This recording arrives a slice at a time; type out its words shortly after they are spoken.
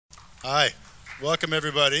Hi, welcome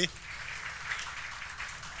everybody.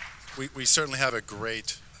 We certainly have a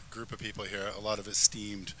great group of people here, a lot of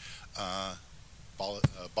esteemed uh,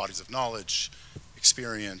 bodies of knowledge,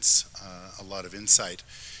 experience, a lot of insight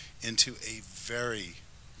into a very,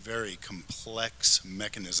 very complex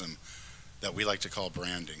mechanism that we like to call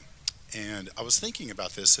branding. And I was thinking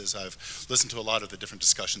about this as I've listened to a lot of the different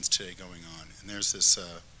discussions today going on, and there's this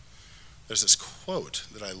quote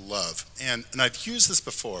that I love, and I've used this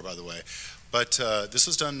before, by the way, but this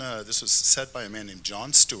was said by a man named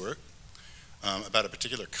John Stewart about a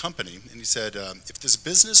particular company, and he said, if this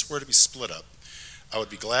business were to be split up, I would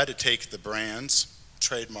be glad to take the brands,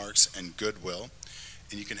 trademarks, and goodwill,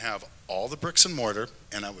 and you can have all the bricks and mortar,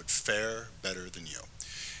 and I would fare better than you.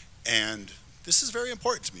 And this is very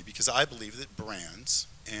important to me because I believe that brands,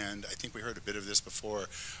 and I think we heard a bit of this before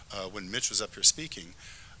when Mitch was up here speaking,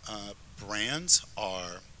 brands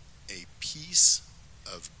are a piece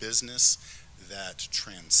of business that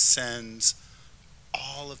transcends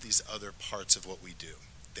all of these other parts of what we do.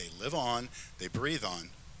 They live on, they breathe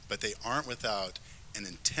on, but they aren't without an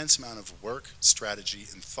intense amount of work, strategy,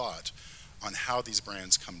 and thought on how these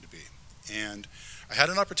brands come to be. And I had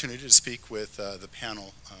an opportunity to speak with the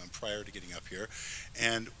panel prior to getting up here,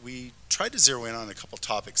 and we tried to zero in on a couple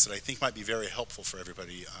topics that I think might be very helpful for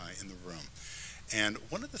everybody in the room. And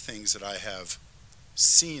one of the things that I have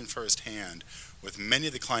seen firsthand with many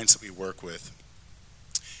of the clients that we work with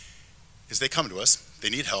is they come to us, they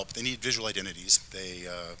need help, they need visual identities,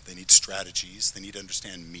 they need strategies, they need to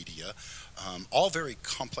understand media, all very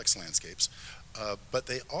complex landscapes, but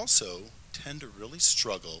they also tend to really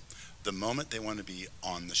struggle the moment they want to be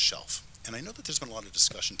on the shelf. And I know that there's been a lot of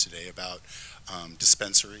discussion today about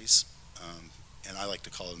dispensaries, and I like to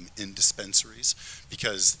call them indispensaries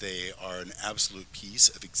because they are an absolute piece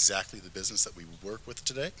of exactly the business that we work with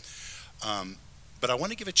today. But I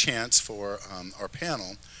want to give a chance for our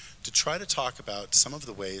panel to try to talk about some of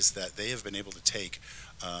the ways that they have been able to take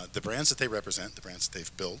the brands that they represent, the brands that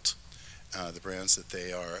they've built, the brands that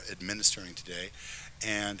they are administering today,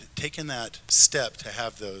 and taken that step to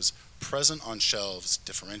have those present on shelves,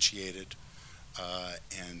 differentiated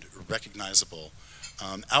and recognizable,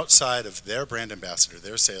 outside of their brand ambassador,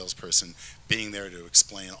 their salesperson, being there to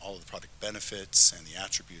explain all of the product benefits and the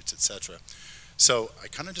attributes, etc. So I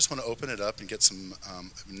kind of just want to open it up and get some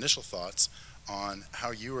initial thoughts on how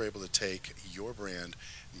you were able to take your brand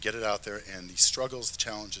and get it out there and the struggles, the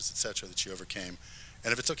challenges, etc. that you overcame.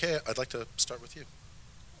 And if it's okay, I'd like to start with you,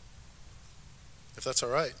 if that's all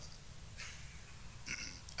right.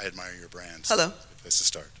 I admire your brand. So Hello. it's a good place to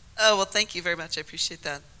start. Oh, well, thank you very much. I appreciate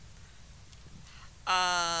that.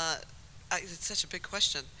 It's such a big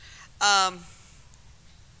question. Um,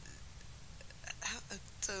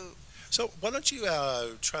 so, So why don't you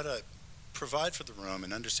try to provide for the room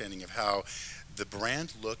an understanding of how the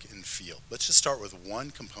brand look and feel. Let's just start with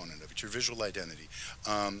one component of it, your visual identity.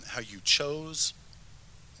 How you chose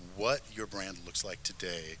what your brand looks like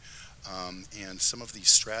today, and some of the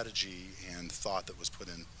strategy and thought that was put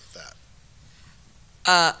in that.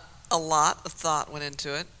 a lot of thought went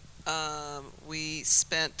into it. We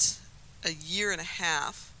spent a year and a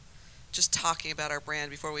half just talking about our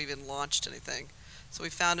brand before we even launched anything. So we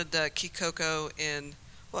founded Kikoko in,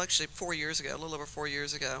 well, actually 4 years ago, a little over 4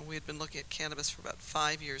 years ago. We had been looking at cannabis for about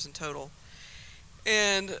 5 years in total.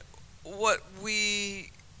 And what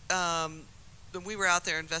when we were out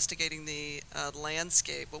there investigating the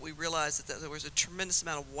landscape, what we realized is that there was a tremendous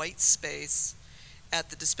amount of white space at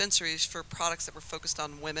the dispensaries for products that were focused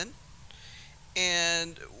on women,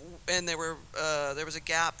 and there was a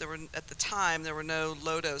gap. At the time there were no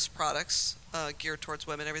low dose products geared towards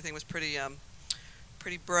women. Everything was pretty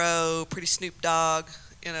bro, pretty Snoop Dogg,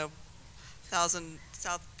 you know,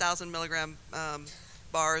 thousand milligram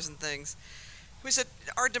bars and things. We said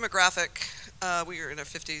our demographic, we were in our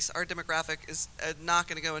 50s, our demographic is not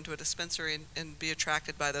going to go into a dispensary and be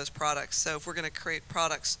attracted by those products. So if we're going to create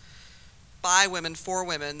products by women for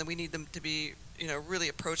women, then we need them to be, you know, really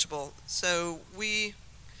approachable. So we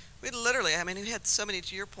literally, I mean, we had so many,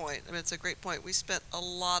 to your point, I mean, it's a great point. We spent a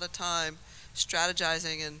lot of time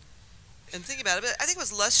strategizing and thinking about it. But I think it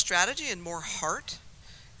was less strategy and more heart.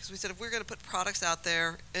 Because we said if we're going to put products out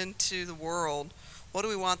there into the world, what do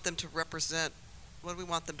we want them to represent? What do we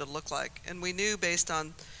want them to look like? And we knew based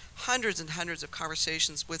on hundreds and hundreds of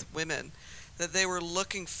conversations with women that they were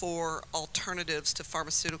looking for alternatives to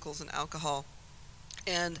pharmaceuticals and alcohol.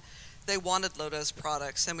 And they wanted low-dose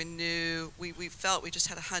products. And we knew, we felt, we just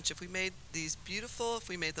had a hunch, if we made these beautiful, if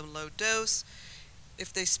we made them low-dose,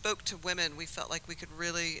 if they spoke to women, we felt like we could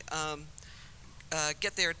really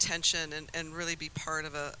get their attention and really be part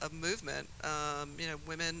of a movement.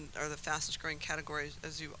 Women are the fastest growing category,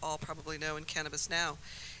 as you all probably know, in cannabis now.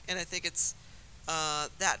 And I think it's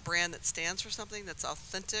that brand that stands for something that's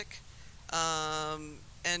authentic.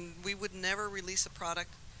 And we would never release a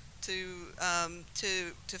product to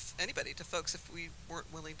anybody, to folks, if we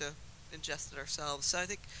weren't willing to ingest it ourselves. So I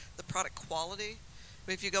think the product quality. I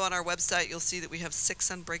mean, if you go on our website, you'll see that we have 6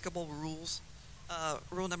 unbreakable rules.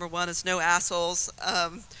 Rule number 1 is no assholes.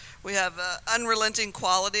 We have unrelenting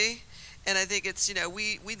quality, and I think it's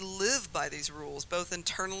we live by these rules both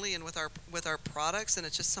internally and with our products, and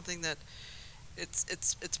it's just something that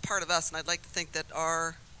it's part of us. And I'd like to think that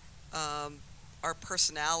our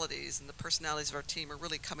personalities and the personalities of our team are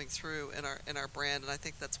really coming through in our brand, and I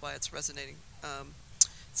think that's why it's resonating.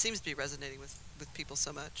 It seems to be resonating with people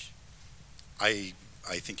so much. I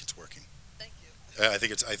think it's working. Thank you. I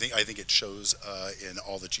think it shows in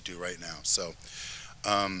all that you do right now. So,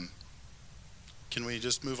 can we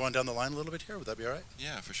just move on down the line a little bit here? Would that be all right?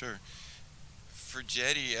 Yeah, for sure. For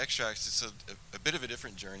Jetty extracts, it's a bit of a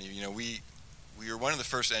different journey. We were one of the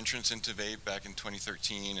first entrants into vape back in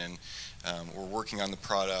 2013, and we're working on the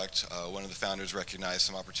product. One of the founders recognized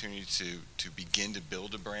some opportunity to begin to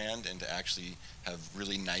build a brand and to actually have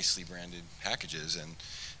really nicely branded packages,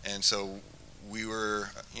 and so we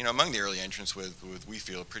were among the early entrants with we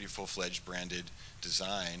feel a pretty full-fledged branded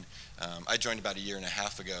design. I joined about 1.5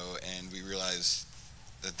 years ago, and we realized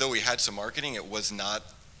that though we had some marketing, it was not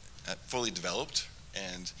fully developed,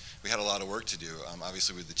 and we had a lot of work to do.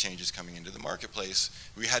 Obviously, with the changes coming into the marketplace,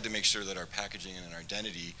 we had to make sure that our packaging and our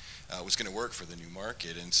identity was going to work for the new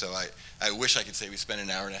market. And so I wish I could say we spent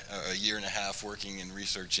 1.5 years working and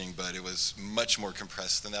researching, but it was much more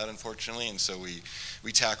compressed than that, unfortunately. And so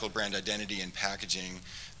we tackled brand identity and packaging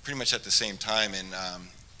pretty much at the same time. And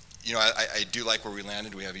I do like where we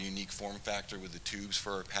landed. We have a unique form factor with the tubes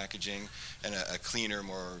for our packaging and a cleaner,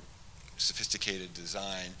 more sophisticated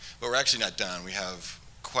design, but we're actually not done. We have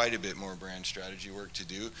quite a bit more brand strategy work to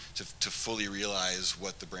do to fully realize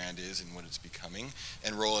what the brand is and what it's becoming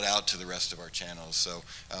and roll it out to the rest of our channels. So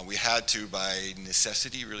we had to, by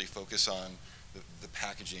necessity, really focus on the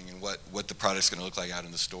packaging and what the product's going to look like out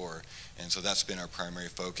in the store. And so that's been our primary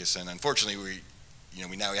focus. And unfortunately,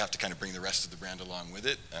 we now have to kind of bring the rest of the brand along with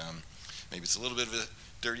it. Maybe it's a little bit of a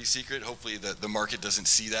dirty secret. Hopefully the market doesn't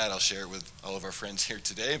see that. I'll share it with all of our friends here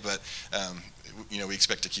today, but we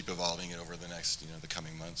expect to keep evolving it over the next the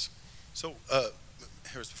coming months. So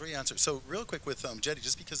Harris, before you answer, so real quick with Jetty,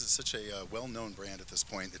 just because it's such a well-known brand at this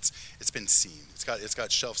point, it's been seen. It's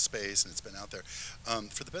got shelf space and it's been out there.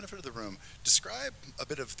 For the benefit of the room, describe a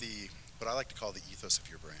bit of what I like to call the ethos of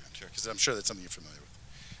your brand, because I'm sure that's something you're familiar with.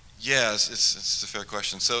 Yeah, it's a fair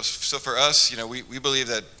question. So for us, we believe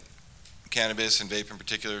that cannabis and vape in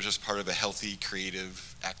particular is just part of a healthy,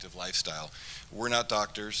 creative, active lifestyle. We're not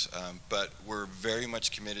doctors, but we're very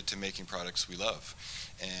much committed to making products we love.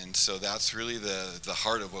 And so that's really the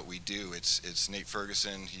heart of what we do. It's Nate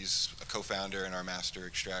Ferguson. He's a co-founder and our master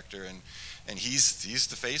extractor, and he's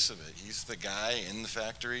the face of it. He's the guy in the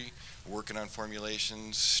factory working on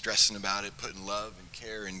formulations, stressing about it, putting love and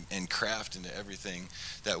care and craft into everything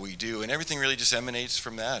that we do. And everything really just emanates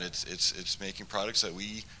from that. It's making products that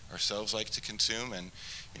we ourselves like to consume, and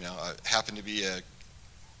I happen to be a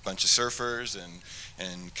bunch of surfers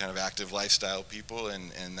and kind of active lifestyle people,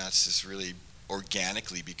 and that's just really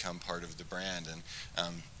organically become part of the brand. And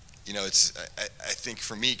I think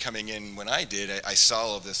for me coming in when I did, I saw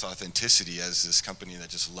all of this authenticity as this company that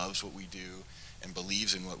just loves what we do and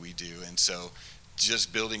believes in what we do. And so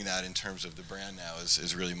just building that in terms of the brand now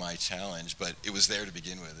is really my challenge, but it was there to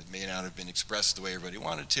begin with. It may not have been expressed the way everybody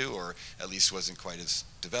wanted to, or at least wasn't quite as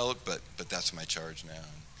developed, but that's my charge now.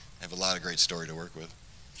 And I have a lot of great story to work with.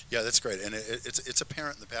 Yeah, that's great, and it's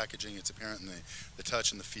apparent in the packaging, it's apparent in the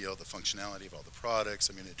touch and the feel, the functionality of all the products.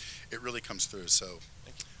 I mean, it really comes through, so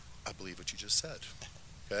I believe what you just said.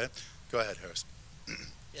 Okay? Go ahead, Harris.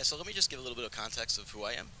 Yeah, so let me just give a little bit of context of who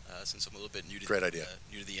I am, since I'm a little bit new to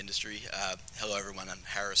new to the industry. Hello, everyone. I'm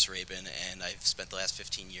Harris Rabin, and I've spent the last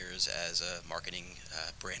 15 years as a marketing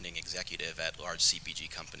branding executive at large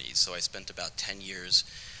CPG companies. So I spent about 10 years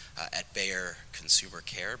at Bayer Consumer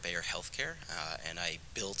Care, Bayer Healthcare, and I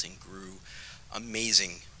built and grew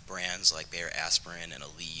amazing brands like Bayer Aspirin and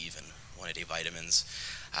Aleve and One A Day Vitamins.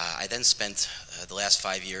 I then spent the last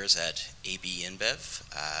 5 years at AB InBev,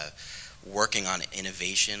 working on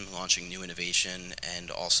innovation, launching new innovation,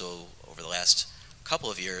 and also over the last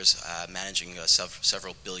couple of years managing a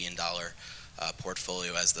several billion-dollar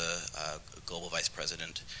portfolio as the global vice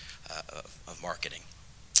president of marketing.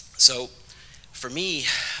 So For me,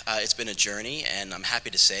 it's been a journey, and I'm happy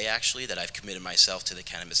to say, actually, that I've committed myself to the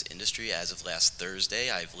cannabis industry. As of last Thursday,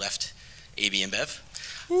 I've left AB InBev.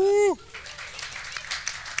 Woo!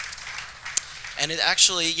 And it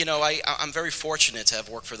actually, you know, I'm very fortunate to have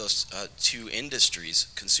worked for those two industries,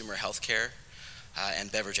 consumer healthcare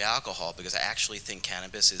and beverage alcohol, because I actually think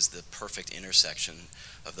cannabis is the perfect intersection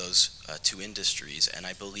of those two industries. And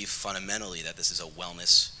I believe fundamentally that this is a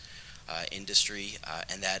wellness industry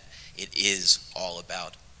and that it is all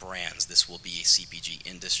about brands. This will be a CPG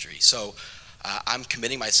industry. So I'm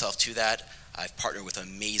committing myself to that. I've partnered with an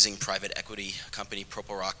amazing private equity company,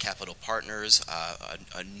 Purple Rock Capital Partners,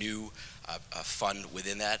 a new fund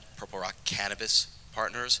within that, Purple Rock Cannabis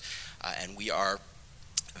Partners, and we are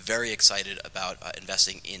very excited about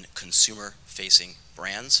investing in consumer-facing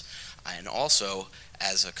brands, and also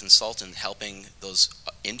as a consultant helping those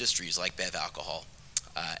industries like bev alcohol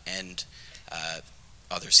and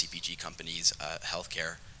other CPG companies,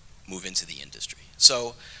 healthcare, move into the industry.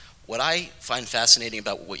 So what I find fascinating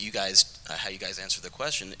about what you guys, how you guys answer the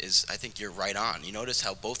question is, I think you're right on. You notice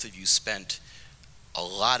how both of you spent a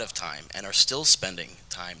lot of time and are still spending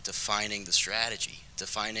time defining the strategy,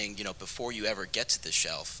 defining, you know, before you ever get to the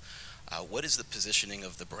shelf, what is the positioning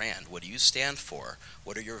of the brand? What do you stand for?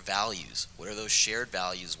 What are your values? What are those shared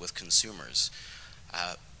values with consumers?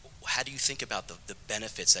 How do you think about the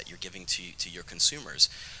benefits that you're giving to your consumers?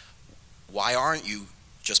 Why aren't you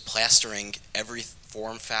just plastering every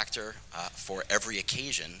form factor for every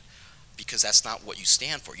occasion? Because that's not what you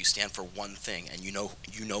stand for. You stand for one thing, and you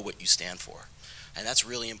know what you stand for. And that's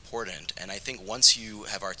really important. And I think once you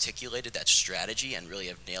have articulated that strategy and really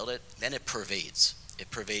have nailed it, then it pervades.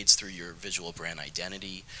 It pervades through your visual brand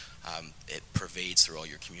identity. It pervades through all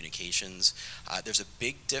your communications. There's a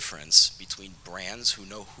big difference between brands who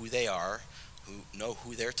know who they are, who know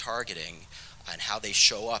who they're targeting, and how they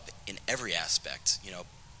show up in every aspect. You know,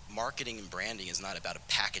 marketing and branding is not about a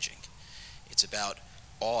packaging. It's about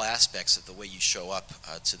all aspects of the way you show up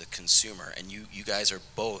to the consumer, and you guys are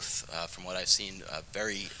both, from what I've seen,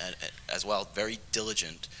 very as well, very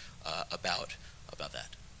diligent about that.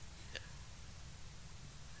 Yeah.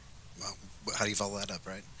 Well, how do you follow that up,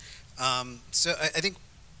 right? So I think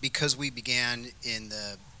because we began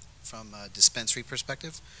from a dispensary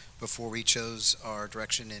perspective before we chose our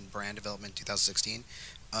direction in brand development in 2016,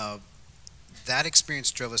 that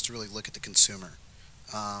experience drove us to really look at the consumer.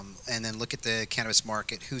 And then look at the cannabis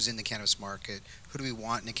market, who's in the cannabis market, who do we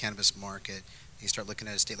want in the cannabis market. You start looking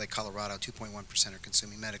at a state like Colorado, 2.1% are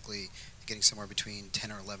consuming medically, getting somewhere between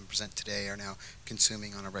 10 or 11% today are now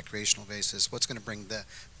consuming on a recreational basis. What's going to bring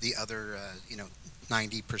the other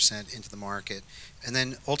 90% into the market? And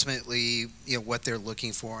then ultimately, what they're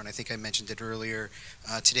looking for, and I think I mentioned it earlier,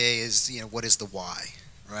 today is, what is the why,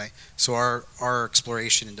 right? So our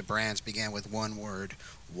exploration into brands began with one word,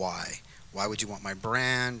 why. Why would you want my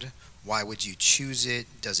brand? Why would you choose it?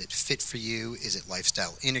 Does it fit for you? Is it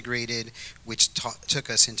lifestyle integrated? Which took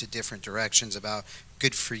us into different directions about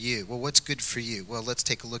good for you. Well, what's good for you? Well, let's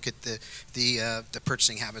take a look at the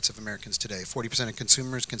purchasing habits of Americans today. 40% of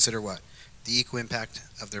consumers consider what? The eco-impact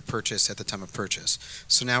of their purchase at the time of purchase.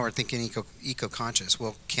 So now we're thinking eco-conscious.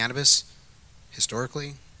 Well, cannabis,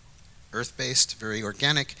 historically, earth-based, very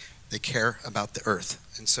organic. They care about the earth.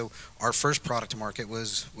 And so our first product to market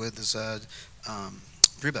was with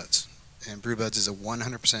Brew Buds. And Brew Buds is a 100%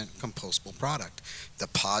 compostable product. The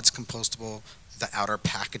pod's compostable, the outer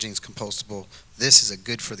packaging is compostable. This is a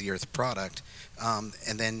good for the earth product.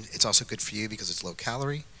 And then it's also good for you because it's low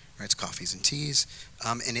calorie, right? It's coffees and teas,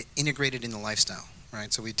 and it integrated in the lifestyle.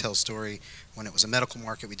 Right, so we tell a story when it was a medical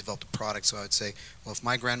market, we developed a product. So I would say, well, if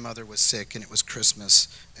my grandmother was sick and it was Christmas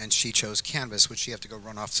and she chose cannabis, would she have to go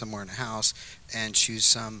run off somewhere in the house and choose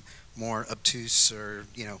some more obtuse or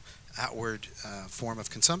outward form of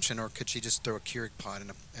consumption, or could she just throw a Keurig pod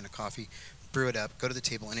in a coffee, brew it up, go to the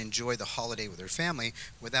table, and enjoy the holiday with her family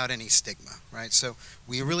without any stigma? Right. So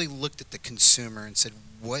we really looked at the consumer and said,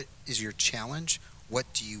 what is your challenge? What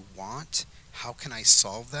do you want? How can I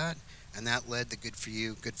solve that? And that led the Good for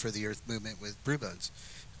You, Good for the Earth movement with Brew Buds.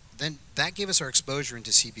 Then that gave us our exposure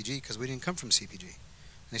into CPG because we didn't come from CPG.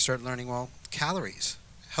 And they started learning, well, calories,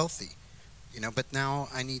 healthy, but now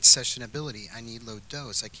I need sessionability. I need low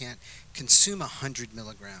dose. I can't consume 100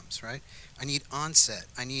 milligrams, right? I need onset.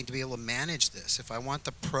 I need to be able to manage this. If I want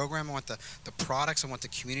the program, I want the products, I want the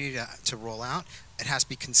community to roll out, it has to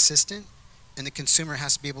be consistent, and the consumer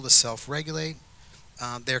has to be able to self-regulate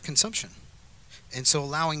their consumption. And so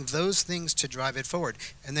allowing those things to drive it forward.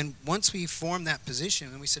 And then once we formed that position,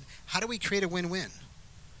 and we said, how do we create a win-win?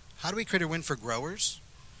 How do we create a win for growers,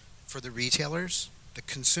 for the retailers, the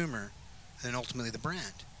consumer, and then ultimately the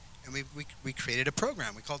brand? and we created a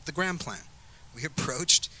program. We called it the Gram Plan. We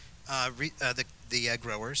approached the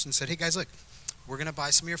growers and said, hey guys, look, we're going to buy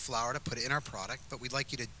some of your flower to put it in our product, but we'd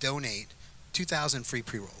like you to donate 2,000 free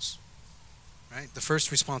pre-rolls. Right? The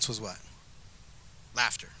first response was what?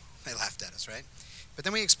 Laughter. They laughed at us, right? But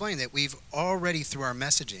then we explained that we've already, through our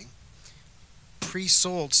messaging,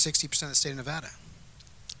 pre-sold 60% of the state of Nevada.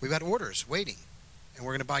 We've got orders waiting, and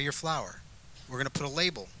we're going to buy your flower. We're going to put a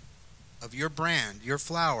label of your brand, your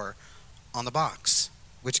flower, on the box,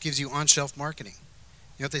 which gives you on-shelf marketing.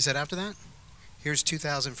 You know what they said after that? Here's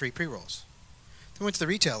 2,000 free pre-rolls. They went to the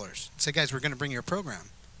retailers and said, guys, we're going to bring you a program.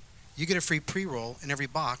 You get a free pre-roll in every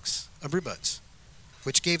box of Brew Buds,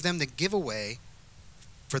 which gave them the giveaway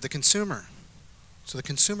for the consumer. So the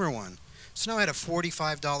consumer won. So now I had a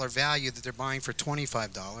 $45 value that they're buying for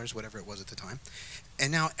 $25, whatever it was at the time.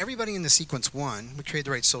 And now everybody in the sequence won. We created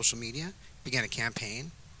the right social media, began a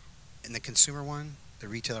campaign, and the consumer won, the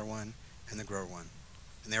retailer won, and the grower won.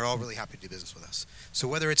 And they're all really happy to do business with us. So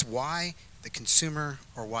whether it's why the consumer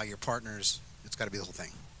or why your partners, it's got to be the whole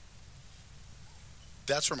thing.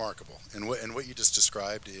 That's remarkable. And what you just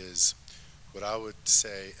described is what I would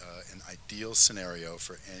say an ideal scenario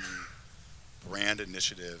for any brand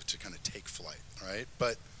initiative to kind of take flight, right?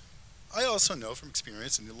 But I also know from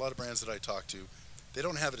experience, and a lot of brands that I talk to, they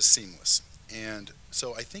don't have it as seamless. And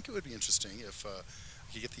so I think it would be interesting if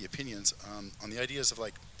you get the opinions on the ideas of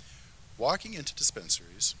like walking into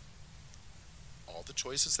dispensaries, all the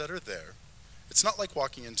choices that are there. It's not like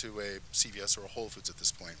walking into a CVS or a Whole Foods at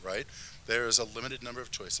this point, right? There's a limited number of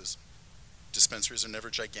choices. Dispensaries are never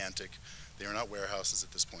gigantic. They are not warehouses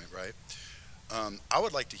at this point, right? I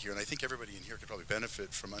would like to hear, and I think everybody in here could probably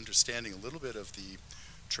benefit from understanding a little bit of the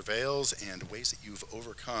travails and ways that you've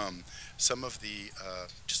overcome some of the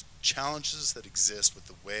just challenges that exist with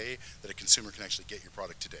the way that a consumer can actually get your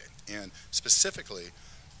product today. And specifically,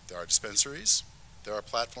 there are dispensaries, there are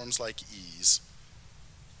platforms like Ease,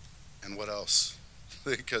 and what else?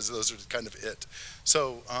 Because those are kind of it.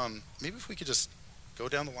 So maybe if we could just go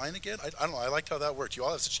down the line again. I don't know. I liked how that worked. You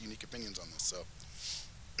all have such unique opinions on this. So,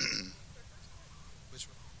 Which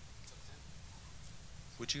one?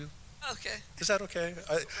 Would you? Okay. Is that okay?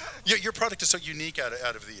 Your product is so unique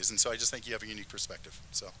out of these, and so I just think you have a unique perspective.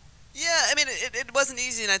 So. Yeah, I mean, it wasn't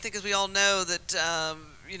easy, and I think as we all know that,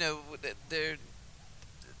 you know, the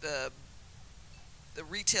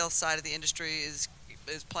retail side of the industry is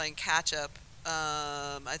playing catch up.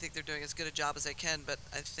 I think they're doing as good a job as they can, but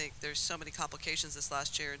I think there's so many complications this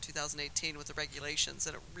last year in 2018 with the regulations,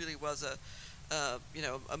 and it really was a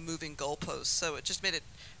moving goalpost. So it just made it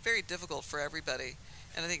very difficult for everybody.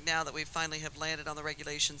 And I think now that we finally have landed on the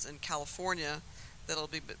regulations in California, that'll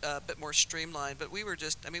be a bit more streamlined. But we were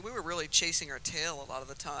we were really chasing our tail a lot of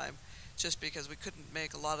the time, just because we couldn't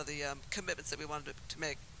make a lot of the commitments that we wanted to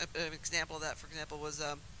make. An example of that, for example, was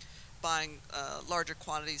buying larger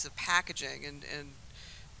quantities of packaging and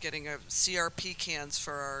getting CRP cans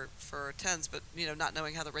for our tens, but not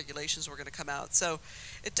knowing how the regulations were going to come out. So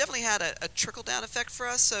it definitely had a trickle down effect for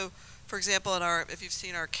us. So for example, if you've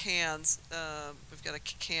seen our cans, we've got a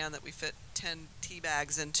can that we fit 10 tea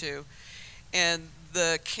bags into, and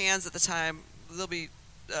the cans at the time, they'll be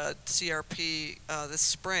CRP this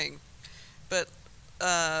spring, but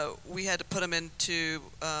we had to put them into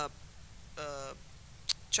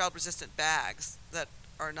child-resistant bags that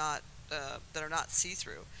are not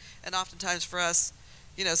see-through, and oftentimes for us,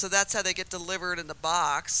 so that's how they get delivered in the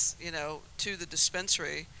box, to the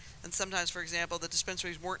dispensary. And sometimes, for example, the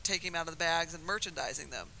dispensaries weren't taking them out of the bags and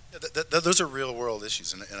merchandising them. Yeah, those are real-world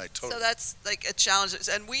issues, and I totally. So that's like a challenge,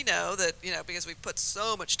 and we know that because we've put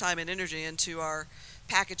so much time and energy into our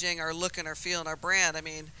packaging, our look, and our feel, and our brand. I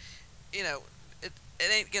mean, it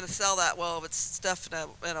ain't gonna sell that well if it's stuffed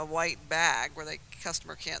in a white bag where the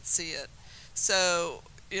customer can't see it. So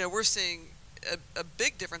we're seeing a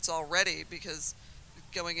big difference already, because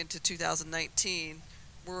going into 2019.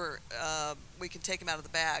 We can take them out of the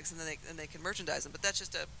bags and then they can merchandise them, but that's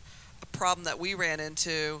just a problem that we ran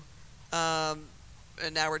into,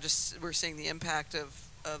 and now we're seeing the impact of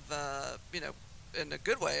in a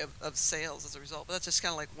good way of sales as a result. But that's just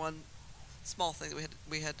kind of like one small thing that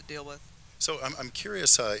we had to deal with. So I'm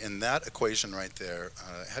curious, in that equation right there,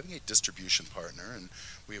 having a distribution partner, and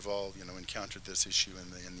we've all encountered this issue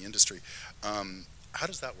in the industry. How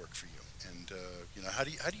does that work for you? And how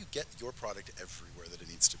do you get your product everywhere that it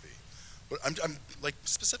needs to be? I'm like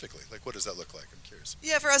specifically, like, what does that look like? I'm curious.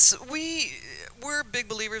 Yeah, for us, we're big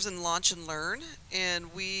believers in launch and learn,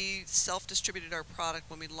 and we self-distributed our product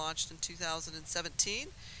when we launched in 2017,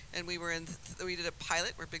 and we did a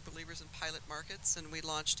pilot. We're big believers in pilot markets, and we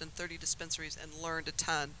launched in 30 dispensaries and learned a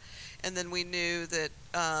ton. And then we knew that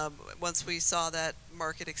once we saw that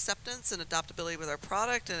market acceptance and adoptability with our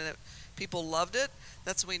product, and people loved it,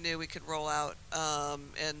 that's when we knew we could roll out.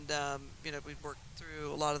 We worked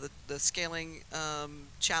through a lot of the scaling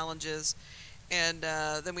challenges. And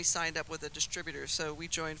then we signed up with a distributor. So we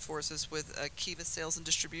joined forces with Kiva Sales and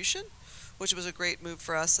Distribution, which was a great move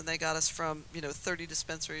for us. And they got us from 30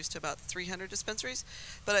 dispensaries to about 300 dispensaries.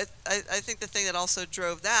 But I think the thing that also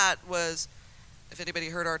drove that was, if anybody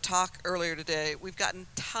heard our talk earlier today, we've gotten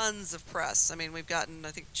tons of press. I mean,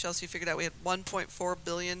 I think Chelsea figured out we had 1.4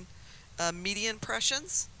 billion media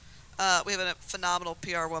impressions. We have a phenomenal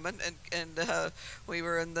PR woman, and we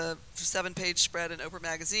were in the 7-page spread in Oprah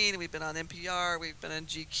Magazine. We've been on NPR, we've been in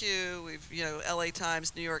GQ, we've LA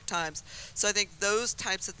Times, New York Times. So I think those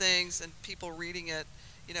types of things and people reading it,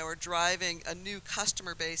 are driving a new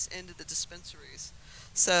customer base into the dispensaries.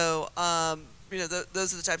 So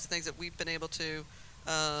those are the types of things that we've been able to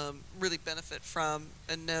really benefit from,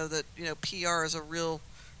 and know that PR is a real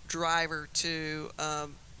driver to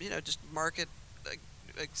just market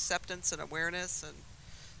acceptance and awareness, and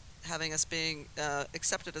having us being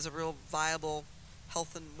accepted as a real viable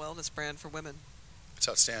health and wellness brand for women. It's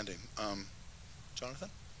outstanding. Jonathan?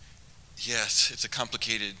 Yes, it's a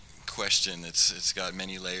complicated question. It's got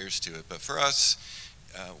many layers to it. But for us,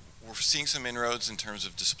 we're seeing some inroads in terms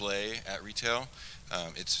of display at retail.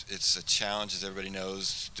 It's a challenge, as everybody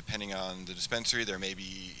knows. Depending on the dispensary, it may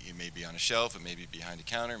be on a shelf, it may be behind a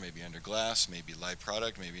counter, maybe under glass, maybe live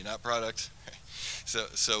product, maybe not product.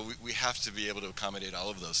 So we have to be able to accommodate all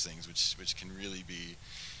of those things, which can really be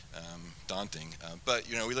daunting. But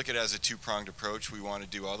we look at it as a two-pronged approach. We want to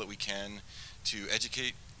do all that we can to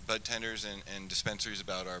educate bud tenders and dispensaries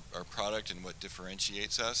about our product and what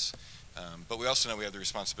differentiates us. But we also know we have the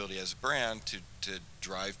responsibility as a brand to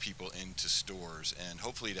drive people into stores, and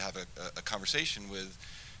hopefully to have a conversation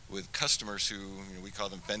with customers who, we call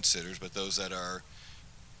them fence sitters, but those that are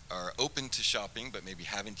open to shopping but maybe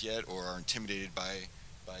haven't yet, or are intimidated by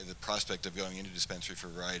the prospect of going into a dispensary for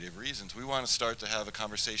a variety of reasons. We want to start to have a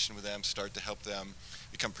conversation with them, start to help them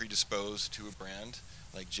become predisposed to a brand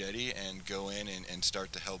like Jetty, and go in and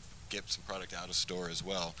start to help get some product out of store as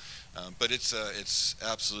well. But it's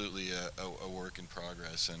absolutely a work in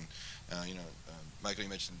progress. And Michael, you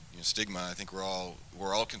mentioned stigma. I think we're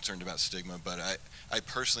all concerned about stigma, but I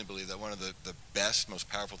personally believe that one of the best, most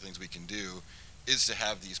powerful things we can do is to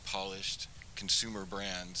have these polished consumer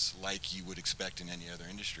brands like you would expect in any other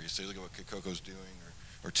industry. So you look at what Coco's doing,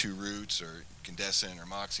 or Two Roots, or Candescent, or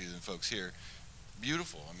Moxie, and folks here.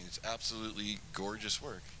 Beautiful. I mean, it's absolutely gorgeous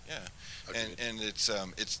work. Yeah, and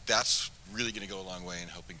that's really going to go a long way in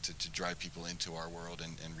helping to drive people into our world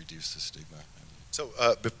and reduce the stigma. So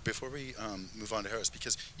before we move on to Harris,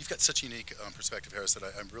 because you've got such a unique perspective, Harris, that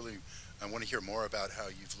I want to hear more about how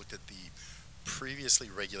you've looked at the previously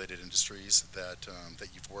regulated industries that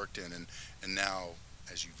you've worked in, and now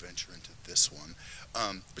as you venture into this one.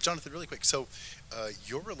 But Jonathan, really quick, so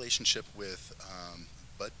your relationship with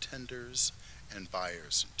bud tenders and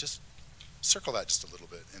buyers, just circle that just a little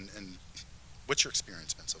bit, and what's your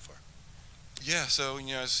experience been so far? Yeah, so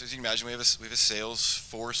as you can imagine, we have a sales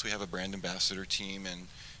force, we have a brand ambassador team,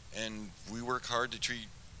 and we work hard to treat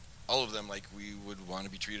all of them like we would want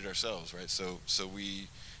to be treated ourselves, right? So we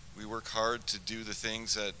work hard to do the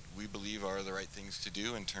things that we believe are the right things to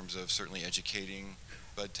do, in terms of certainly educating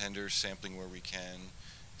bud tenders, sampling where we can,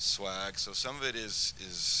 swag. So some of it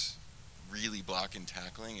is really block and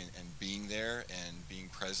tackling, and being there and being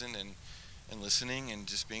present and listening, and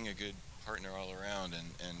just being a good partner all around.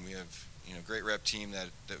 And we have great rep team that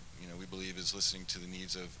we believe is listening to the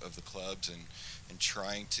needs of the clubs, and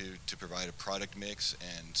trying to provide a product mix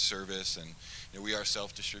and service. And we are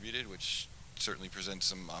self-distributed, which certainly presents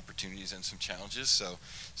some opportunities and some challenges. So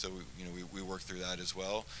we work through that as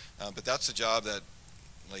well. But that's a job that,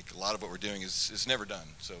 like a lot of what we're doing, is never done.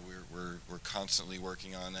 So we're constantly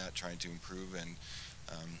working on that, trying to improve, and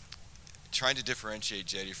trying to differentiate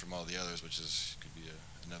Jetty from all the others, which could be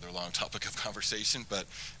another long topic of conversation. But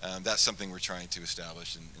that's something we're trying to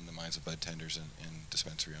establish in the minds of bud tenders and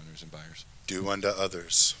dispensary owners and buyers. Do unto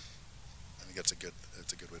others. I think that's a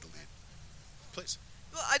good way to lead. Please.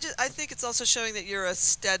 Well, I think it's also showing that you're a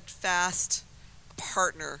steadfast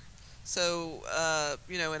partner. So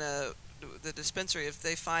in the dispensary, if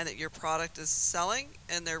they find that your product is selling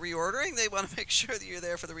and they're reordering, they want to make sure that you're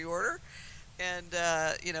there for the reorder. And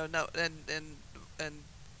and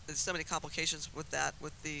there's so many complications with that,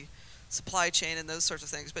 with the supply chain and those sorts of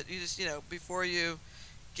things. But you just before you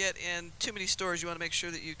get in too many stores, you want to make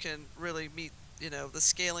sure that you can really meet the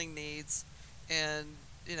scaling needs, and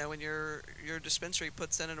when your dispensary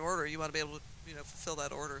puts in an order, you want to be able to fulfill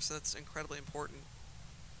that order. So that's incredibly important.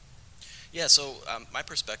 Yeah, so my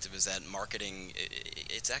perspective is that marketing,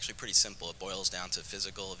 it's actually pretty simple. It boils down to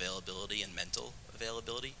physical availability and mental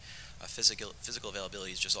availability. Physical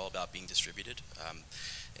availability is just all about being distributed.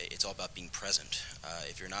 It's all about being present.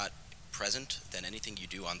 If you're not present, then anything you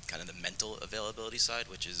do on kind of the mental availability side,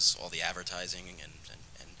 which is all the advertising and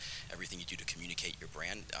everything you do to communicate your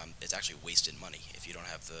brand, it's actually wasted money if you don't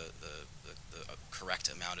have the correct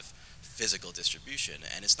amount of physical distribution.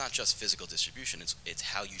 And it's not just physical distribution, it's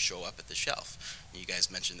how you show up at the shelf. You guys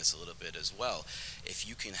mentioned this a little bit as well. If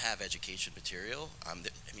you can have education material, I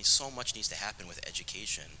mean, so much needs to happen with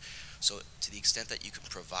education. So to the extent that you can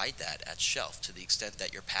provide that at shelf, to the extent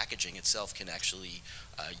that your packaging itself can actually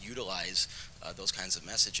utilize those kinds of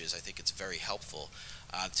messages, I think it's very helpful.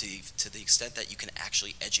 To the extent that you can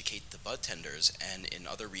actually educate the bud tenders and in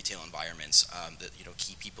other retail environments, that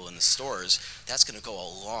key people in the stores, that's going to go a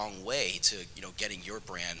long way to getting your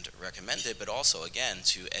brand recommended, but also again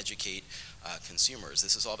to educate consumers.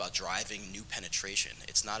 This is all about driving new penetration.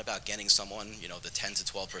 It's not about getting someone, the 10 to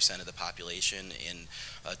 12% of the population in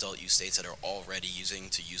adult use states that are already using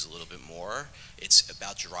to use a little bit more. It's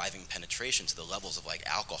about driving penetration to the levels of like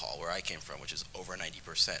alcohol, where I came from, which is over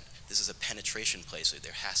 90%. This is a penetration play, so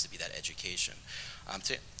there has to be that education.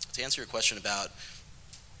 To answer your question about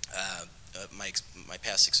my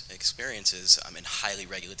past experiences in highly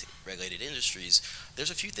regulated industries, there's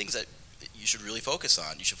a few things that you should really focus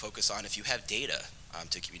on. You should focus on if you have data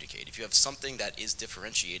to communicate. If you have something that is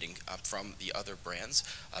differentiating from the other brands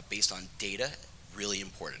based on data, really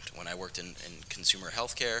important. When I worked in consumer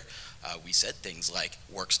healthcare, we said things like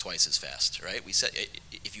works twice as fast, right? We said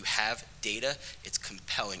if you have data, it's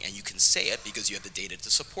compelling, and you can say it because you have the data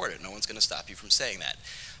to support it. No one's going to stop you from saying that.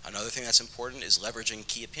 Another thing that's important is leveraging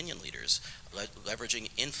key opinion leaders, leveraging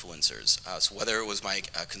influencers. So whether it was my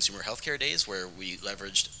consumer healthcare days where we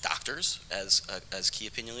leveraged doctors as key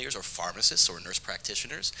opinion leaders, or pharmacists or nurse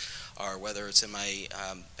practitioners, or whether it's in my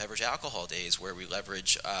beverage alcohol days where we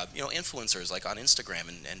leverage influencers like on Instagram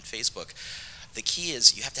and Facebook. The key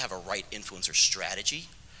is you have to have a right influencer strategy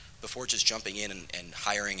before just jumping in and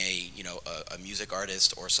hiring a music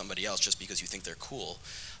artist or somebody else just because you think they're cool.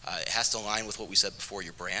 It has to align with what we said before,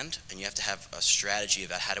 your brand, and you have to have a strategy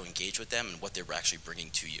about how to engage with them and what they're actually bringing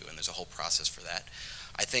to you, and there's a whole process for that.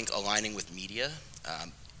 I think aligning with media,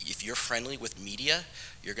 if you're friendly with media,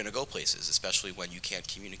 you're going to go places, especially when you can't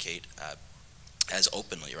communicate as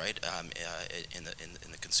openly, right, in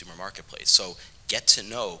the consumer marketplace. So get to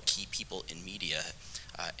know key people in media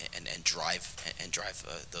and drive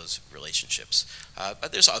those relationships.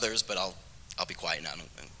 But there's others, but I'll be quiet now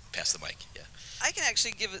and pass the mic. Yeah. I can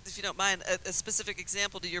actually give, if you don't mind, a specific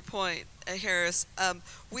example to your point, Harris.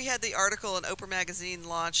 We had the article in Oprah magazine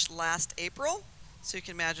launched last April, so you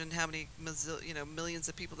can imagine how many millions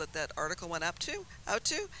of people that article went out to.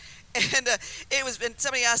 And it was. And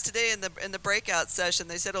somebody asked today in the breakout session.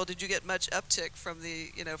 They said, "Oh, did you get much uptick from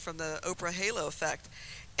the Oprah halo effect?"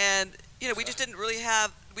 And we just didn't really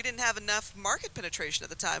have. We didn't have enough market penetration at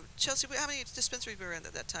the time. Chelsea, how many dispensaries were we in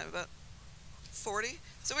at that time? About 40.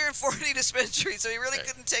 So we were in 40 dispensaries, so we really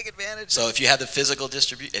couldn't take advantage. So if you had the physical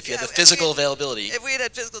distribution, if you had the physical availability, if we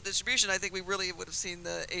had physical distribution, I think we really would have seen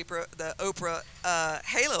the Oprah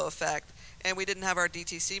halo effect, and we didn't have our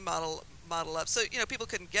DTC model up, so people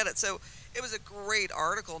couldn't get it. So it was a great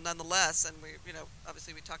article nonetheless, and we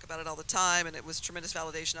obviously we talk about it all the time, and it was tremendous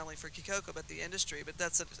validation not only for Kikoko but the industry. But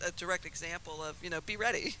that's a direct example of be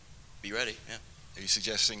ready. Be ready. Yeah. Are you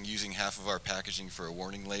suggesting using half of our packaging for a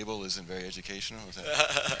warning label isn't very educational? Is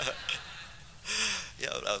that...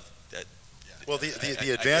 Well, the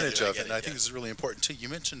advantage of it, and I think this is really important too, you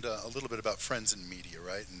mentioned a little bit about friends in media,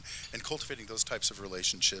 right, and cultivating those types of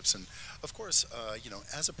relationships. And of course,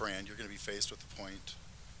 as a brand, you're going to be faced with a point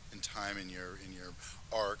in time in your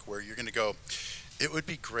arc where you're going to go, it would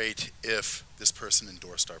be great if this person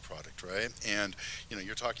endorsed our product, right? And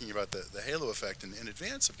you're talking about the halo effect, and in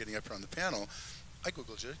advance of getting up here on the panel, I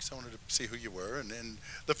Googled you because I wanted to see who you were, and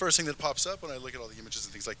the first thing that pops up when I look at all the images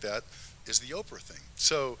and things like that is the Oprah thing.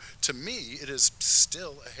 So to me, it is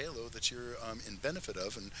still a halo that you're in benefit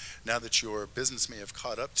of, and now that your business may have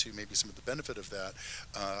caught up to maybe some of the benefit of that,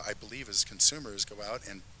 I believe as consumers go out,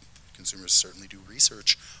 and consumers certainly do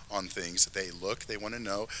research on things. They want to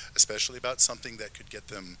know, especially about something that could get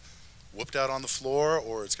them whooped out on the floor,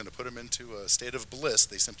 or it's going to put them into a state of bliss.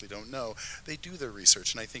 They simply don't know. They do their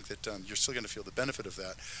research, and I think that you're still going to feel the benefit of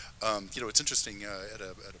that. It's interesting, at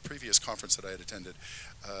a previous conference that I had attended,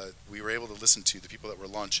 we were able to listen to the people that were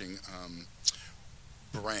launching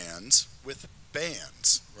brands with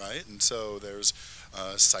bands, right? And so there's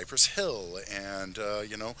Cypress Hill and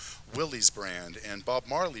Willie's brand and Bob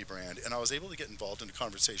Marley brand, and I was able to get involved in a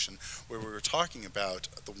conversation where we were talking about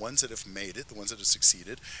the ones that have made it, the ones that have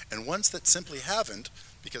succeeded, and ones that simply haven't,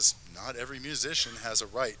 because not every musician has a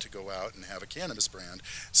right to go out and have a cannabis brand.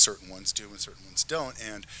 Certain ones do and certain ones don't,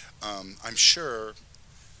 and I'm sure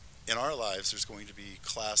in our lives there's going to be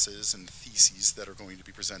classes and theses that are going to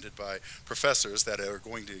be presented by professors that are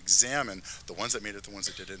going to examine the ones that made it, the ones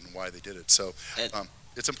that did it, and why they did it. So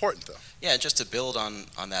it's important, though. Yeah, and just to build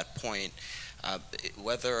on that point,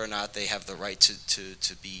 whether or not they have the right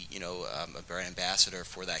to be, a brand ambassador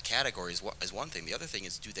for that category is one thing. The other thing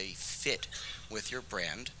is, do they fit with your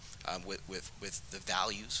brand, with the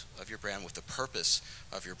values of your brand, with the purpose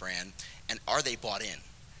of your brand, and are they bought in?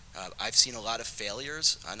 I've seen a lot of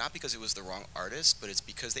failures, not because it was the wrong artist, but it's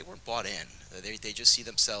because they weren't bought in. They just see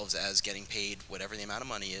themselves as getting paid whatever the amount of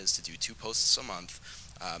money is to do 2 posts a month,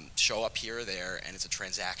 show up here or there, and it's a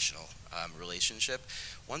transactional relationship.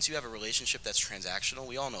 Once you have a relationship that's transactional,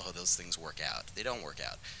 we all know how those things work out. They don't work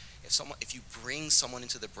out. If you bring someone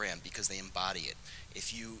into the brand because they embody it,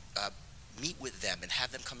 if you meet with them and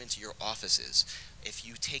have them come into your offices, if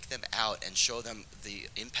you take them out and show them the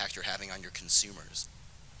impact you're having on your consumers,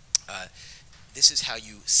 this is how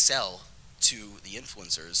you sell to the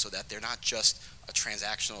influencers, so that they're not just a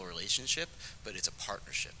transactional relationship, but it's a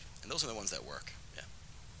partnership. And those are the ones that work. Yeah.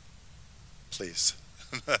 Please.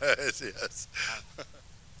 Yes.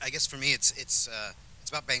 I guess for me, it's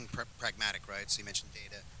about being pragmatic, right? So you mentioned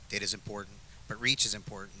data. Data is important, but reach is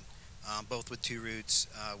important. Both with Two Roots,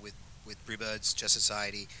 with Brewbuds, Just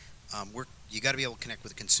Society, you got to be able to connect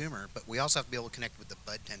with the consumer, but we also have to be able to connect with the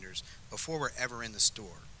bud tenders before we're ever in the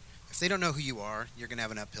store. If they don't know who you are, you're going to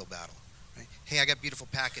have an uphill battle, right? Hey, I got beautiful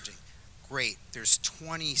packaging. Great. There's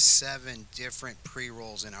 27 different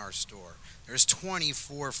pre-rolls in our store. There's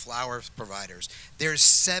 24 flower providers. There's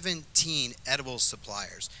 17 edible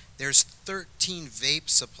suppliers. There's 13 vape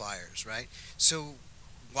suppliers, right? So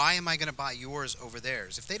why am I going to buy yours over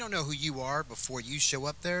theirs? If they don't know who you are before you show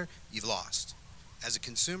up there, you've lost. As a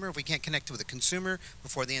consumer, if we can't connect with a consumer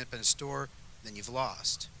before they end up in a store, then you've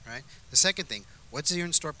lost, right? The second thing, what's your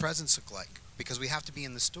in-store presence look like? Because we have to be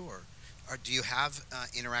in the store. Or do you have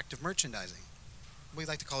interactive merchandising? We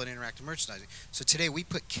like to call it interactive merchandising. So today we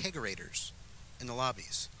put kegerators in the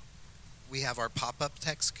lobbies. We have our pop-up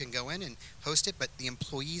techs can go in and host it, but the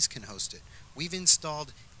employees can host it. We've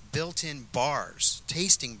installed built-in bars,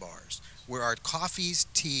 tasting bars, where our coffees,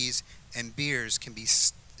 teas, and beers can be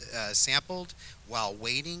sampled while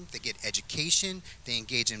waiting. They get education, they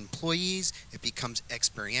engage employees, it becomes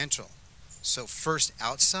experiential. So first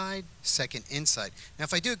outside, second inside. Now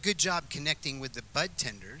if I do a good job connecting with the bud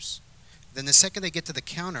tenders, then the second they get to the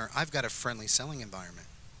counter, I've got a friendly selling environment,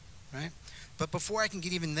 right? But before I can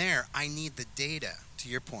get even there, I need the data, to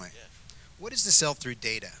your point. Yeah. What is the sell-through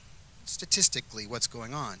data? Statistically, what's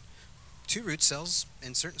going on? Two Roots sells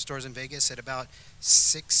in certain stores in Vegas at about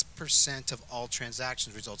 6% of all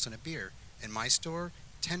transactions results in a beer. In my store,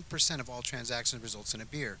 10% of all transactions results in a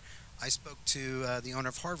beer. I spoke to the owner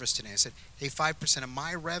of Harvest today. I said, hey, 5% of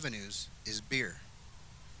my revenues is beer.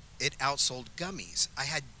 It outsold gummies. I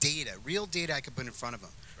had data, real data I could put in front of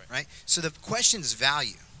them, right? So the question is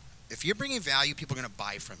value. If you're bringing value, people are going to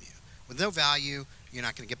buy from you. With no value, you're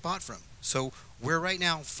not going to get bought from. So we're right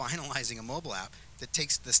now finalizing a mobile app that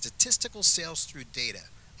takes the statistical sales through data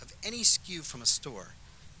of any SKU from a store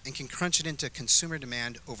and can crunch it into consumer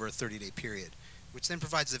demand over a 30-day period, which then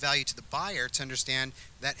provides the value to the buyer to understand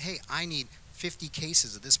that, hey, I need 50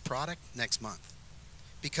 cases of this product next month.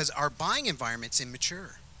 Because our buying environment's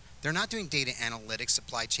immature. They're not doing data analytics,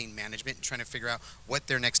 supply chain management, and trying to figure out what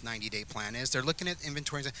their next 90-day plan is. They're looking at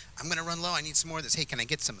inventory and saying, I'm going to run low, I need some more of this. Hey, can I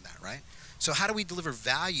get some of that, right? So how do we deliver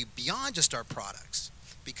value beyond just our products?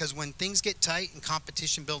 Because when things get tight and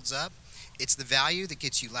competition builds up, it's the value that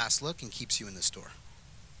gets you last look and keeps you in the store.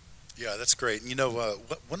 Yeah, that's great. You know,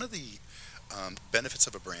 one of the benefits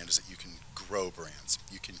of a brand is that you can grow brands.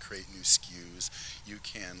 You can create new SKUs. You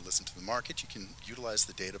can listen to the market. You can utilize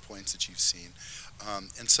the data points that you've seen.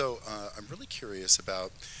 And so I'm really curious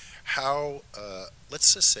about how,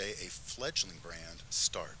 let's just say, a fledgling brand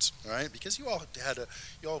starts, right? Because you all had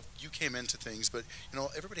you came into things, but you know,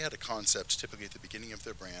 everybody had a concept typically at the beginning of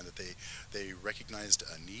their brand that they recognized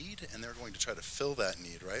a need, and they're going to try to fill that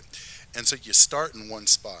need, right? And so you start in one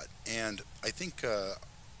spot, and I think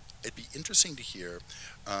it'd be interesting to hear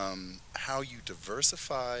how you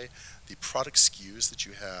diversify the product SKUs that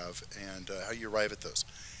you have and how you arrive at those.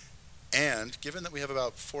 And given that we have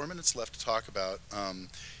about 4 minutes left to talk about,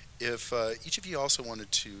 if each of you also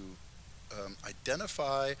wanted to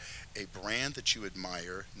identify a brand that you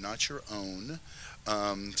admire, not your own,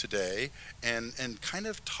 today, and kind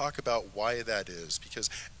of talk about why that is. Because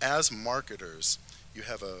as marketers, you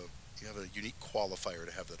have a unique qualifier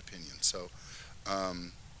to have that opinion. So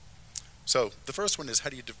the first one is, how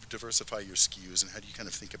do you diversify your SKUs, and how do you kind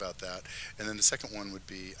of think about that? And then the second one would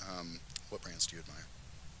be, what brands do you admire?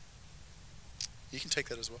 You can take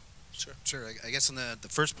that as well. Sure. Sure. I guess on the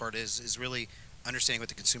first part is really understanding what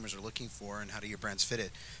the consumers are looking for and how do your brands fit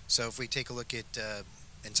it. So if we take a look at,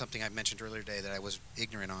 and something I mentioned earlier today that I was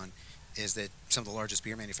ignorant on, is that some of the largest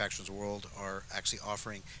beer manufacturers in the world are actually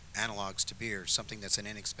offering analogs to beer, something that's an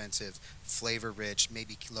inexpensive, flavor-rich,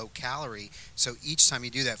 maybe low-calorie. So each time you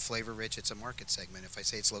do that flavor-rich, it's a market segment. If I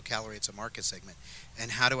say it's low-calorie, it's a market segment.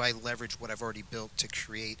 And how do I leverage what I've already built to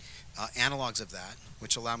create analogs of that,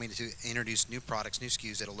 which allow me to introduce new products, new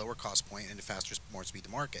SKUs at a lower cost point and a faster, more speed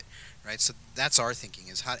to market, right? So that's our thinking,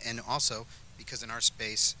 is how, and also, because in our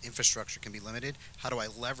space, infrastructure can be limited, how do I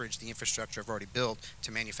leverage the infrastructure I've already built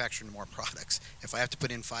to manufacture more products? If I have to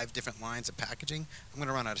put in 5 different lines of packaging, I'm going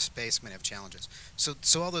to run out of space, I'm going to have challenges.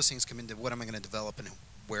 So all those things come into what am I going to develop and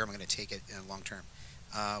where am I going to take it in the long term.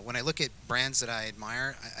 When I look at brands that I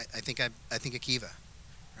admire, I think of Kiva.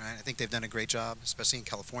 Right? I think they've done a great job, especially in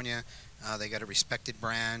California. They got a respected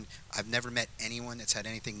brand. I've never met anyone that's had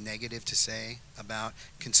anything negative to say about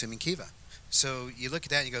consuming Kiva. So you look at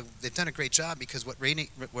that and you go, they've done a great job, because what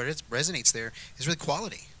resonates there is really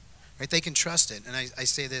quality, right? They can trust it. And I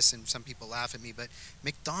say this, and some people laugh at me, but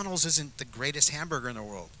McDonald's isn't the greatest hamburger in the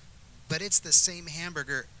world, but it's the same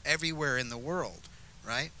hamburger everywhere in the world,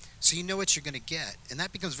 right? So you know what you're going to get, and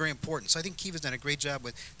that becomes very important. So I think Kiva's done a great job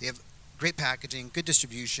with, they have great packaging, good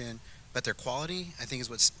distribution, but their quality, I think, is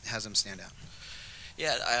what has them stand out.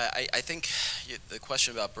 Yeah, I think the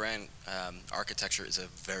question about brand architecture is a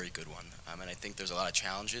very good one, and I think there's a lot of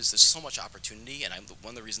challenges. There's so much opportunity, and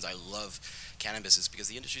one of the reasons I love cannabis is because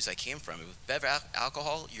the industries I came from, with bev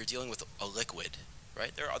alcohol, you're dealing with a liquid,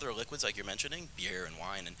 right? There are other liquids like you're mentioning, beer and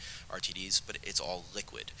wine and RTDs, but it's all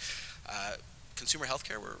liquid. Consumer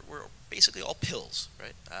healthcare, we're basically all pills,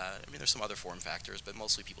 right? I mean, there's some other form factors, but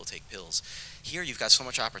mostly people take pills. Here, you've got so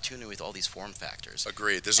much opportunity with all these form factors.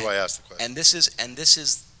 Agreed. This is why I asked the question. And this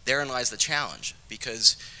is therein lies the challenge,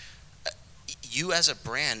 because you as a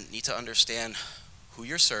brand need to understand who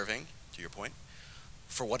you're serving, to your point,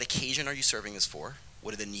 for what occasion are you serving this for,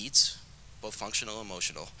 what are the needs, both functional and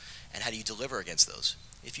emotional, and how do you deliver against those.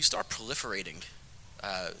 If you start proliferating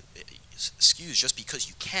SKUs just because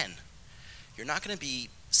you can, you're not going to be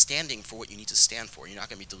standing for what you need to stand for. You're not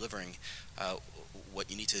going to be delivering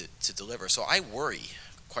what you need to deliver. So I worry,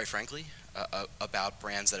 quite frankly, about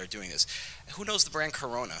brands that are doing this. Who knows the brand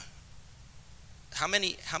Corona? How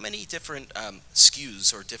many different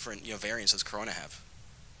SKUs or different variants does Corona have?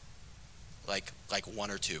 Like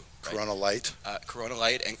 1 or 2. Right? Corona Light. Corona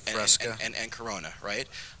Light Fresca. and Corona, right?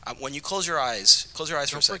 When you close your eyes for a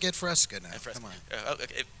second. Don't forget Fresca now. Come on.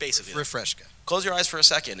 Basically. Refresca. Close your eyes for a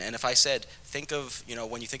second, and if I said, think of,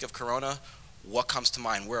 when you think of Corona, what comes to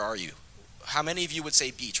mind? Where are you? How many of you would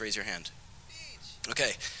say beach? Raise your hand. Beach.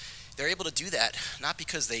 Okay. They're able to do that not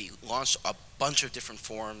because they launched a bunch of different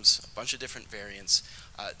forms, a bunch of different variants.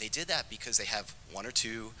 They did that because they have 1 or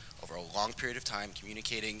 2 over a long period of time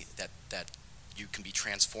communicating that you can be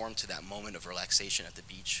transformed to that moment of relaxation at the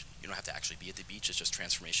beach. You don't have to actually be at the beach. It's just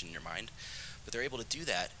transformation in your mind. But they're able to do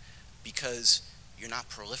that because you're not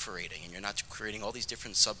proliferating and you're not creating all these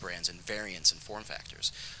different sub-brands and variants and form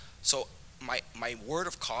factors. So my word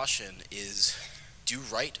of caution is do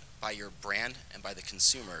right by your brand and by the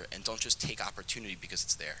consumer, and don't just take opportunity because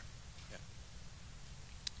it's there.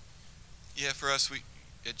 Yeah, for us,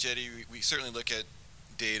 at Jetty, we certainly look at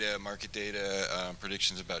data, market data,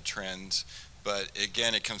 predictions about trends, but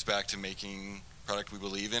again, it comes back to making product we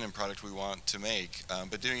believe in and product we want to make,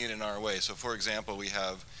 but doing it in our way. So for example, we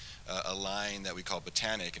have a line that we call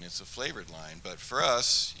Botanic, and it's a flavored line, but for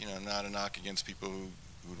us, not a knock against people who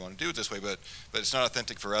would want to do it this way, but it's not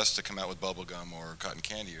authentic for us to come out with bubble gum or cotton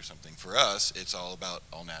candy or something. For us, it's all about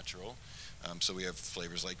all natural. So we have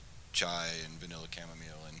flavors like chai and vanilla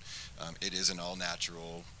chamomile, and it is an all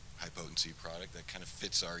natural, high potency product that kind of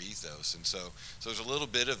fits our ethos. And so there's a little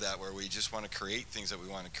bit of that where we just want to create things that we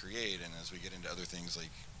want to create, and as we get into other things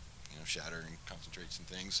like shatter and concentrates and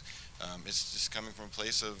things, it's just coming from a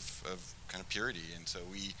place of kind of purity. And so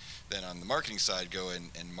we then on the marketing side go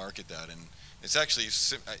and market that, and it's actually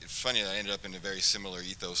it's funny that I ended up in a very similar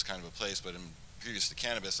ethos kind of a place, but previous to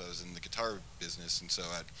cannabis I was in the guitar business, and so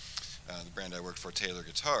at the brand I worked for, Taylor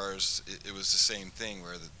Guitars, it was the same thing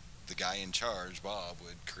where the guy in charge, Bob,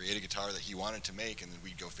 would create a guitar that he wanted to make, and then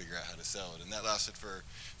we'd go figure out how to sell it. And that lasted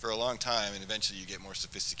for a long time, and eventually you get more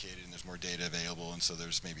sophisticated and there's more data available, and so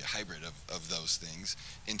there's maybe a hybrid of those things,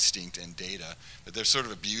 instinct and data. But there's sort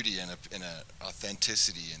of a beauty and a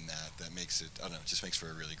authenticity in that makes it, I don't know, it just makes for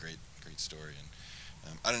a really great story.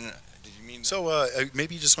 And I don't know, did you mean? So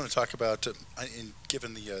maybe you just want to talk about,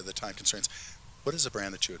 given the time constraints, what is a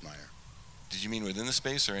brand that you admire? Did you mean within the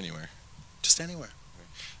space or anywhere? Just anywhere.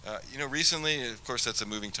 You know, recently, of course, that's a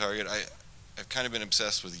moving target. I've kind of been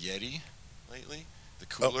obsessed with Yeti lately, the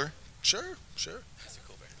cooler. Oh, sure. That's a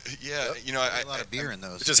cool brand. Yeah, Yep. you know, A lot of beer in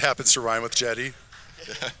those. It just happens to rhyme with Jetty.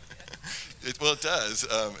 Well, it does.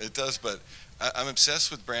 It does, but I'm obsessed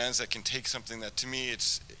with brands that can take something that, to me,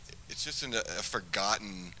 it's just a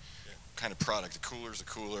forgotten kind of product. The cooler's a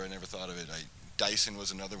cooler. I never thought of it. Dyson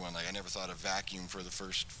was another one. Like, I never thought of vacuum for the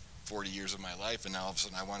first 40 years of my life, and now all of a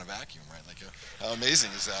sudden I want a vacuum, right? Like, how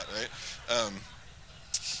amazing is that, right?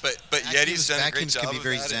 But Yeti's done a great vacuums job can be of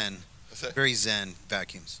very that. zen. What's that? Very zen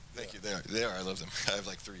vacuums. Thank you. They are. I love them. I have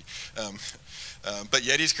like 3. But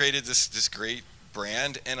Yeti's created this great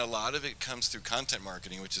brand, and a lot of it comes through content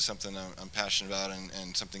marketing, which is something I'm passionate about,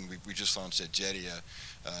 and something we just launched at Jetty.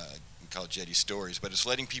 We call it Jetty Stories, but it's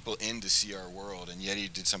letting people in to see our world. And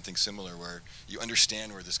Yeti did something similar, where you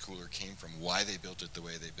understand where this cooler came from, why they built it the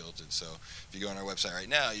way they built it. So if you go on our website right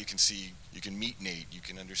now, you can meet Nate, you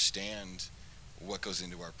can understand what goes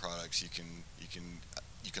into our products, you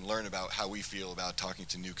can learn about how we feel about talking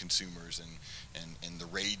to new consumers and the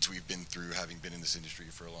raids we've been through, having been in this industry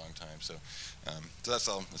for a long time. So that's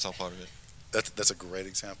all part of it. That's a great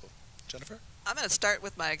example. Jennifer? I'm going to start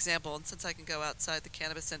with my example, and since I can go outside the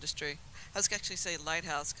cannabis industry, I was actually say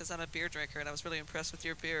Lighthouse because I'm a beer drinker, and I was really impressed with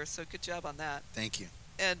your beer, so good job on that. Thank you.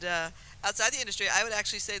 And outside the industry, I would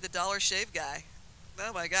actually say the Dollar Shave guy.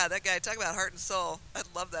 Oh my God, that guy! Talk about heart and soul. I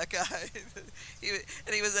love that guy.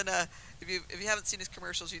 he was in a. If you haven't seen his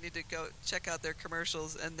commercials, you need to go check out their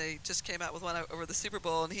commercials. And they just came out with one over the Super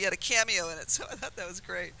Bowl, and he had a cameo in it, so I thought that was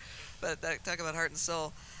great. But talk about heart and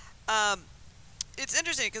soul. It's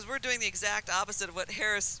interesting because we're doing the exact opposite of what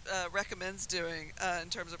Harris recommends doing in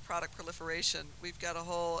terms of product proliferation. We've got a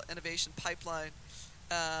whole innovation pipeline.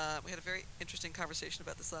 We had a very interesting conversation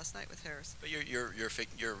about this last night with Harris. But you're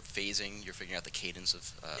phasing, you're figuring out the cadence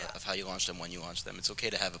of Yeah. of how you launch them, when you launch them. It's okay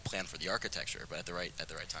to have a plan for the architecture, but at the right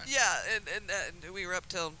time. Yeah, and we were up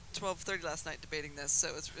till 12:30 last night debating this, so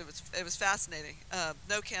it was fascinating.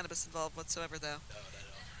 No cannabis involved whatsoever, though. No,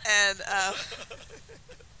 not at all.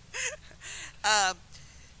 And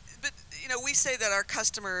but we say that our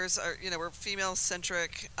customers are we're female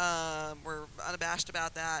centric. We're unabashed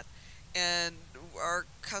about that, and our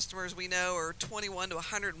customers we know are 21 to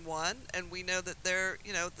 101, and we know that they're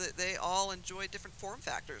that they all enjoy different form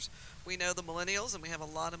factors. We know the millennials, and we have a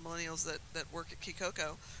lot of millennials that work at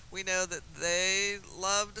Kikoko. We know that they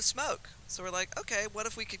love to smoke, so we're like, okay, what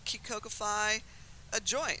if we could Kikokify a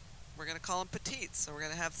joint? We're going to call them petites, so we're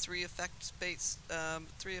going to have 3 effects-based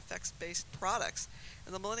products.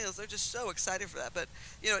 And the millennials, they're just so excited for that. But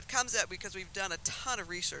it comes out because we've done a ton of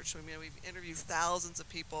research. We've interviewed thousands of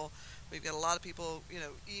people. We've got a lot of people,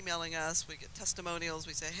 emailing us. We get testimonials.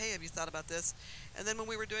 We say, hey, have you thought about this? And then when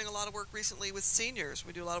we were doing a lot of work recently with seniors,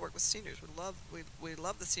 we do a lot of work with seniors. We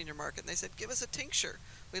love the senior market. And they said, give us a tincture.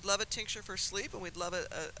 We'd love a tincture for sleep, and we'd love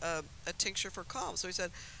a tincture for calm. So we said,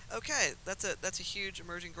 okay, that's a huge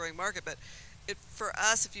emerging growing market. But for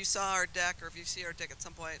us, if you saw our deck, or if you see our deck at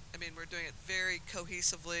some point, we're doing it very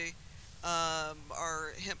cohesively.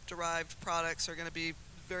 Our hemp-derived products are going to be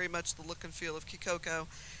very much the look and feel of Kikoko.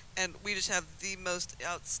 And we just have the most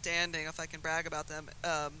outstanding, if I can brag about them,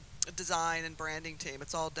 design and branding team.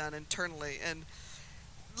 It's all done internally, and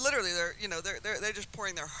literally, they're just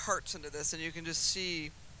pouring their hearts into this, and you can just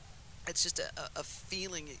see. It's just a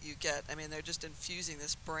feeling that you get. They're just infusing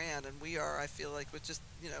this brand, and we are. I feel like with just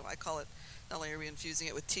I call it. Not only are we infusing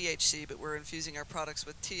it with THC, but we're infusing our products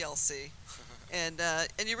with TLC, and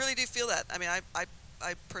you really do feel that.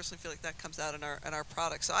 I personally feel like that comes out in our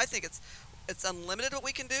products. So I think it's unlimited what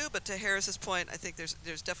we can do. But to Harris's point, I think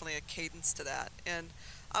there's definitely a cadence to that, and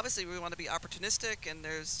obviously we want to be opportunistic, and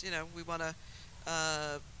there's we want to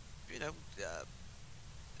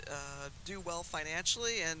do well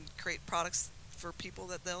financially and create products for people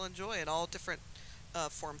that they'll enjoy in all different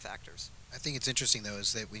form factors. I think it's interesting though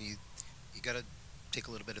is that when you got to take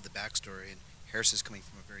a little bit of the backstory, and Harris is coming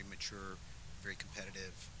from a very mature, very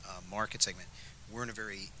competitive market segment. We're in a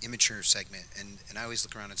very immature segment, and I always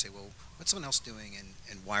look around and say, well, what's someone else doing,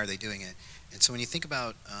 and why are they doing it? And so when you think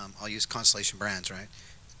about, I'll use Constellation Brands, right?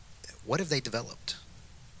 What have they developed?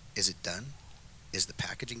 Is it done? Is the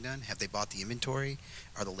packaging done? Have they bought the inventory?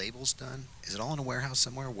 Are the labels done? Is it all in a warehouse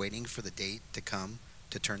somewhere waiting for the date to come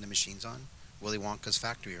to turn the machines on? Willy Wonka's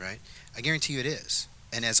factory, right? I guarantee you it is.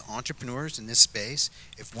 And as entrepreneurs in this space,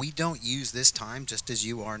 if we don't use this time, just as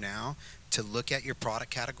you are now, to look at your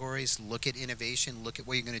product categories, look at innovation, look at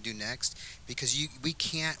what you're going to do next, because we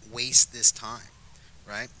can't waste this time.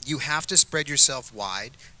 Right? You have to spread yourself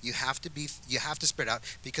wide. You have to spread out,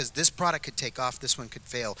 because this product could take off, this one could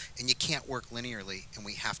fail, and you can't work linearly, and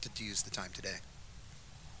we have to use the time today.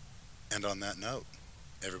 And on that note,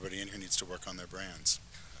 everybody in here needs to work on their brands.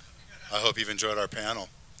 I hope you've enjoyed our panel.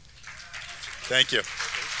 Thank you.